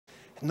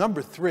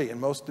Number three, and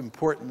most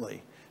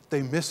importantly,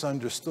 they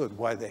misunderstood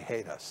why they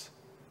hate us.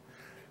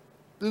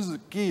 This is a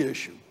key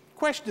issue. The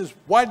question is,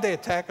 why did they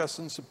attack us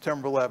on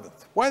September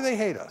 11th? Why do they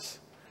hate us?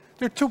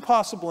 There are two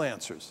possible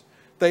answers.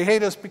 They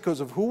hate us because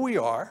of who we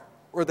are,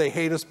 or they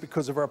hate us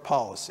because of our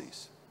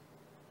policies.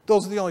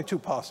 Those are the only two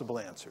possible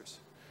answers,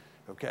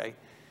 okay?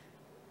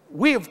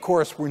 We, of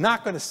course, were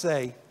not going to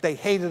say they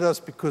hated us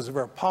because of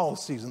our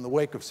policies in the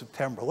wake of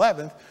September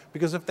 11th,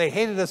 because if they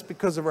hated us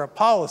because of our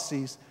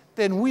policies,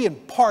 then we, in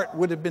part,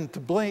 would have been to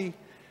blame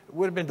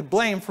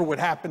for what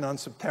happened on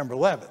September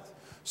 11th.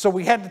 So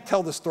we had to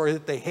tell the story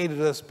that they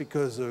hated us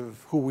because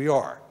of who we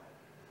are.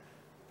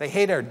 They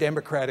hate our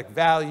democratic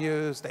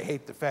values, they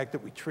hate the fact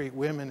that we treat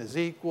women as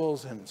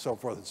equals, and so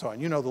forth and so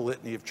on. You know the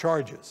litany of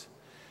charges.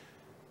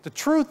 The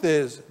truth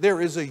is,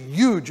 there is a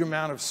huge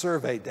amount of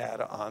survey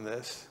data on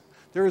this.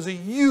 There is a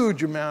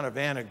huge amount of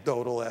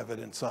anecdotal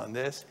evidence on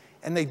this,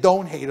 and they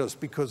don't hate us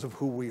because of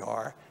who we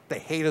are. They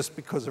hate us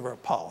because of our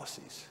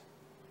policies.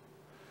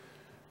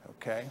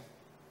 Okay?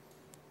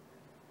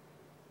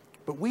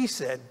 But we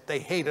said they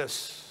hate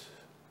us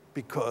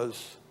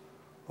because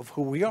of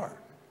who we are.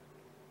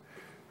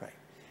 Right.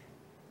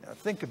 Now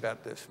think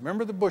about this.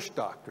 Remember the Bush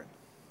Doctrine.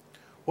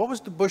 What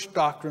was the Bush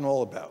Doctrine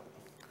all about?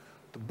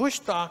 The Bush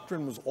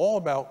Doctrine was all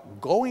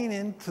about going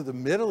into the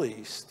Middle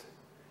East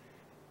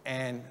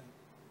and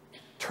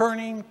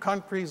turning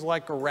countries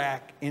like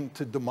Iraq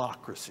into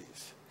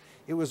democracies.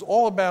 It was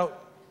all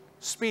about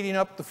speeding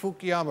up the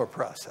Fukuyama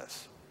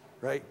process,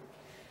 right?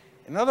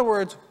 In other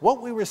words,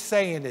 what we were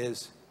saying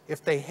is,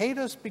 if they hate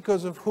us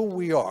because of who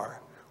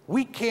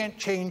we can't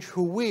change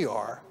who we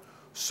are,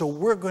 so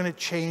we're going to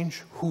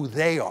change who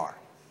they are.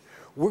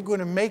 We're going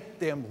to make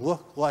them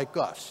look like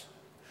us.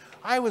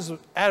 I was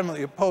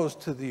adamantly opposed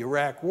to the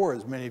Iraq War,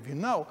 as many of you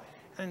know,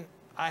 and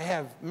I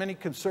have many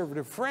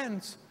conservative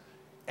friends,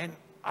 and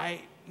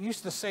I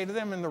used to say to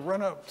them in the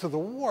run-up to the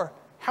war,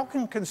 how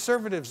can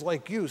conservatives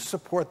like you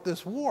support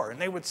this war?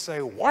 And they would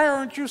say, why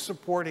aren't you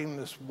supporting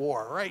this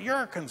war, right?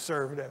 You're a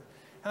conservative.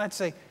 And I'd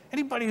say,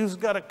 anybody who's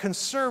got a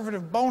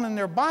conservative bone in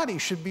their body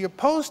should be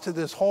opposed to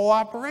this whole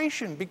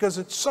operation because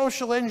it's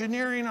social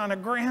engineering on a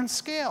grand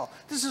scale.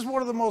 This is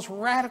one of the most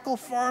radical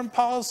foreign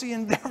policy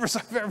endeavors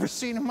I've ever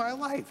seen in my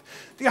life.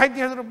 The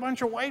idea that a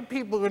bunch of white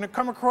people are going to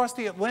come across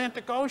the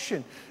Atlantic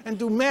Ocean and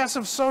do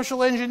massive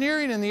social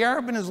engineering in the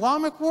Arab and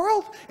Islamic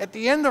world at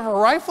the end of a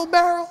rifle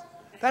barrel,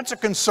 that's a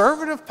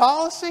conservative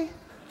policy?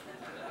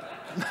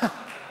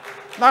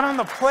 Not on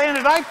the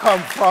planet I come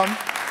from,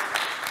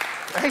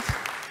 right?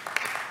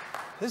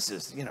 This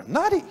is,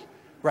 nutty,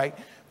 right?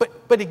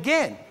 But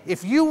again,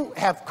 if you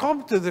have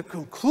come to the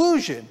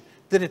conclusion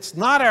that it's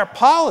not our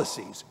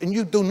policies, and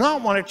you do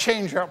not want to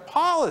change our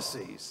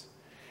policies,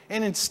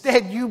 and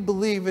instead you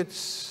believe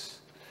it's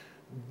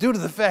due to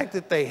the fact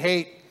that they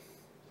hate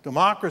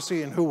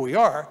democracy and who we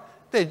are,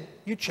 then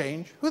you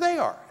change who they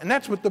are. And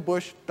that's what the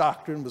Bush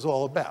Doctrine was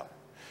all about.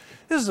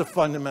 This is a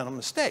fundamental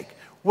mistake.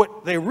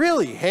 What they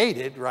really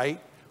hated, right,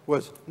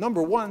 was,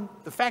 number one,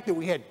 the fact that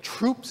we had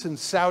troops in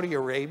Saudi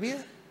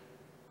Arabia.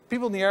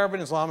 People in the Arab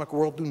and Islamic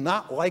world do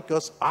not like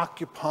us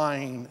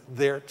occupying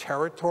their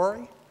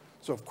territory.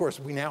 So, of course,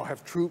 we now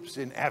have troops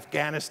in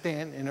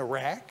Afghanistan and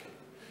Iraq.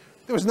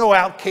 There was no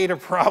al-Qaeda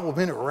problem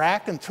in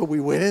Iraq until we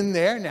went in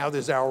there. Now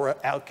there's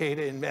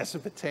al-Qaeda in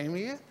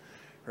Mesopotamia,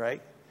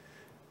 right?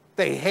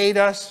 They hate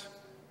us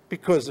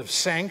because of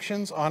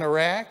sanctions on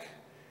Iraq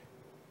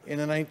in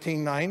the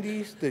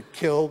 1990s that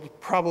killed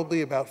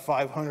probably about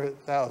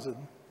 500,000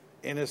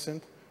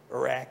 innocent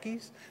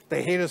Iraqis.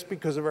 They hate us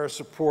because of our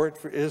support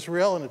for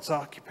Israel and its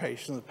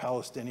occupation of the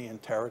Palestinian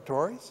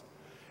territories,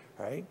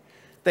 right?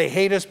 They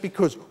hate us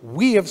because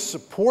we have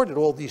supported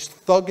all these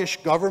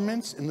thuggish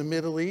governments in the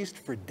Middle East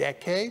for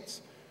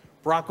decades.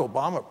 Barack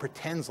Obama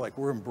pretends like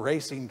we're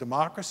embracing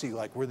democracy,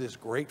 like we're this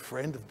great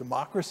friend of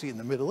democracy in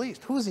the Middle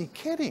East. Who is he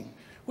kidding?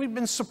 We've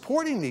been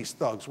supporting these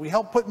thugs. We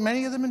helped put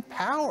many of them in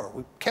power.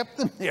 We've kept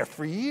them there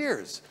for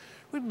years.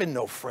 We've been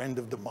no friend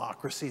of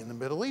democracy in the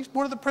Middle East.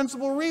 One of the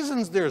principal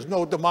reasons there's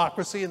no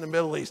democracy in the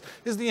Middle East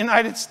is the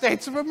United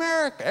States of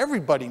America.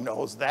 Everybody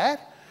knows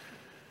that.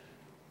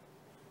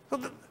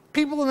 But the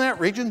people in that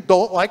region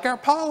don't like our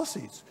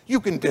policies. You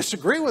can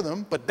disagree with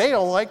them, but they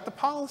don't like the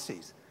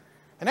policies.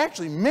 And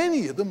actually,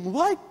 many of them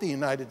like the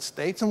United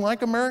States and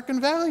like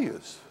American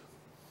values.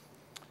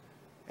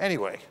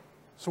 Anyway,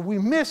 so we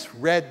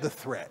misread the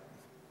threat.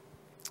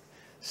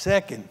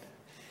 Second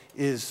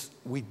is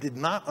we did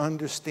not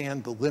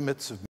understand the limits of